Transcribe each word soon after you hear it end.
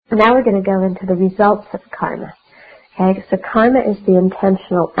Now we're going to go into the results of karma. Okay, so karma is the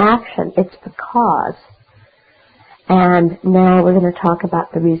intentional action. It's the cause. And now we're going to talk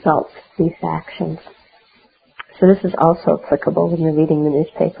about the results of these actions. So this is also applicable when you're reading the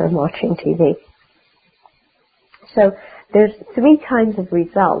newspaper and watching TV. So there's 3 kinds of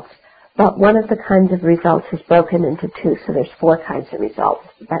results, but one of the kinds of results is broken into 2, so there's 4 kinds of results.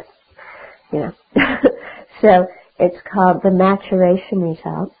 But, so it's called the maturation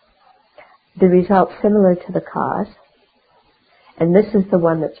result, the result similar to the cause, and this is the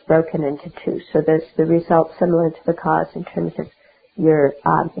one that's broken into 2. So there's the result similar to the cause in terms of your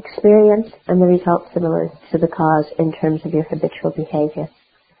experience, and the result similar to the cause in terms of your habitual behavior.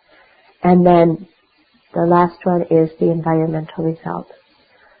 And then the last one is the environmental result.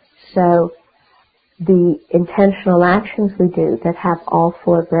 So the intentional actions we do that have all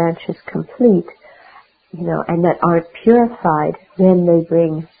 4 branches complete, and that aren't purified, then they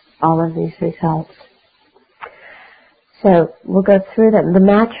bring all of these results. So we'll go through them. The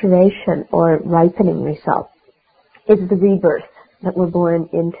maturation or ripening result is the rebirth that we're born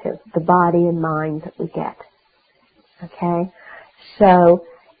into, the body and mind that we get. Okay? So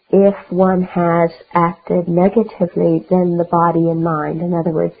if one has acted negatively, then the body and mind, in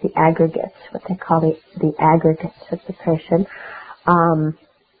other words, the aggregates, what they call the aggregates of the person,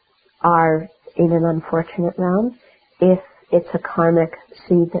 are in an unfortunate realm. If it's a karmic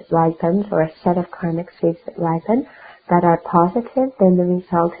seed that ripens, or a set of karmic seeds that ripen, that are positive, then the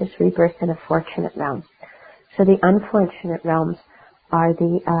result is rebirth in a fortunate realm. So the unfortunate realms are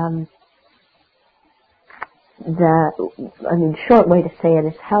short way to say it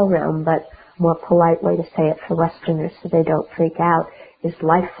is hell realm, but more polite way to say it for Westerners so they don't freak out is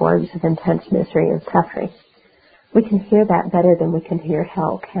life forms of intense misery and suffering. We can hear that better than we can hear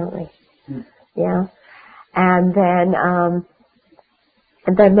hell, can't we? Mm. Yeah. And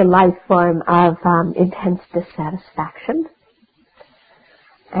then the life form of intense dissatisfaction,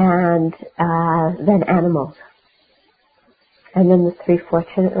 and then animals. And then the 3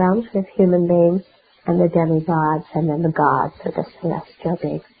 fortunate realms with human beings, and the demigods, and then the gods, or the celestial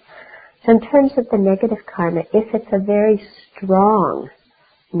beings. So in terms of the negative karma, if it's a very strong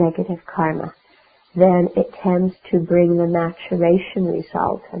negative karma, then it tends to bring the maturation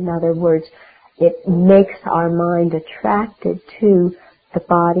result. In other words, it makes our mind attracted to the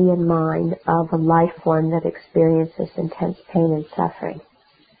body and mind of a life form that experiences intense pain and suffering.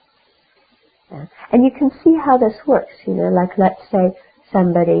 Yeah. And you can see how this works, like let's say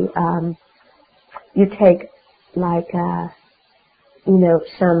somebody, you take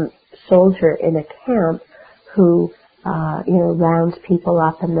some soldier in a camp who, rounds people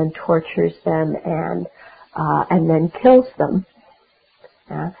up and then tortures them and then kills them.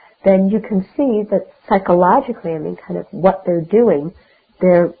 Then you can see that psychologically, kind of what they're doing,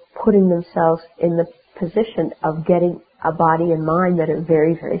 they're putting themselves in the position of getting a body and mind that are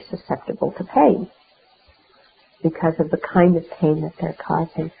very, very susceptible to pain because of the kind of pain that they're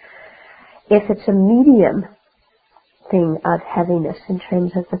causing. If it's a medium thing of heaviness in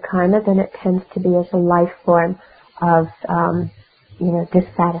terms of the karma, then it tends to be as a life form of,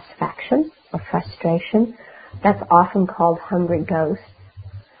 dissatisfaction or frustration. That's often called hungry ghosts.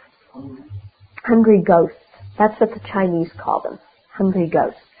 Hungry ghosts. That's what the Chinese call them. Hungry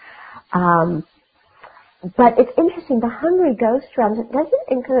ghosts. But it's interesting, the hungry ghost realm,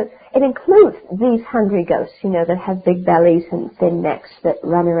 it includes these hungry ghosts, that have big bellies and thin necks that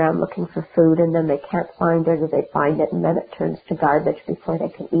run around looking for food, and then they can't find it, or they find it and then it turns to garbage before they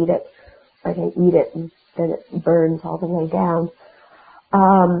can eat it, or they eat it and then it burns all the way down.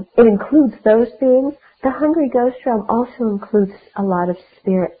 It includes those beings. The hungry ghost realm also includes a lot of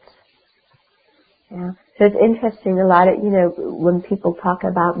spirits. Yeah. So it's interesting, a lot of, when people talk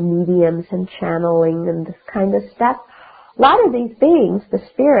about mediums and channeling and this kind of stuff, a lot of these beings, the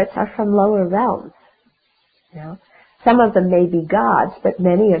spirits, are from lower realms. Some of them may be gods, but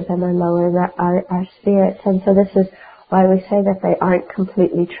many of them are spirits. And so this is why we say that they aren't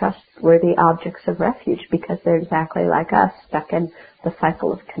completely trustworthy objects of refuge, because they're exactly like us, stuck in the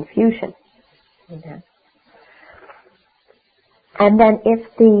cycle of confusion. And then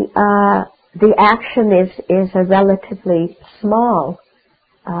if the action is a relatively small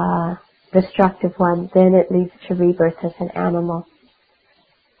destructive one, then it leads to rebirth as an animal.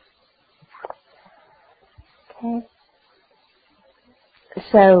 Okay.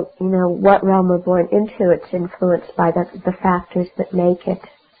 So, what realm we're born into, it's influenced by the factors that make it,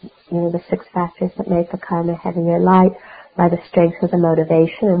 the 6 factors that make the karma heavy or light, by the strength of the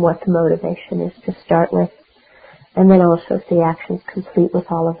motivation and what the motivation is to start with. And then also if the action's complete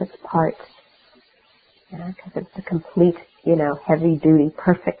with all of its parts. Because it's a complete, heavy-duty,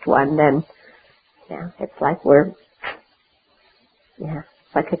 perfect one, then, it's like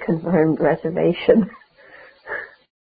it's like a confirmed reservation.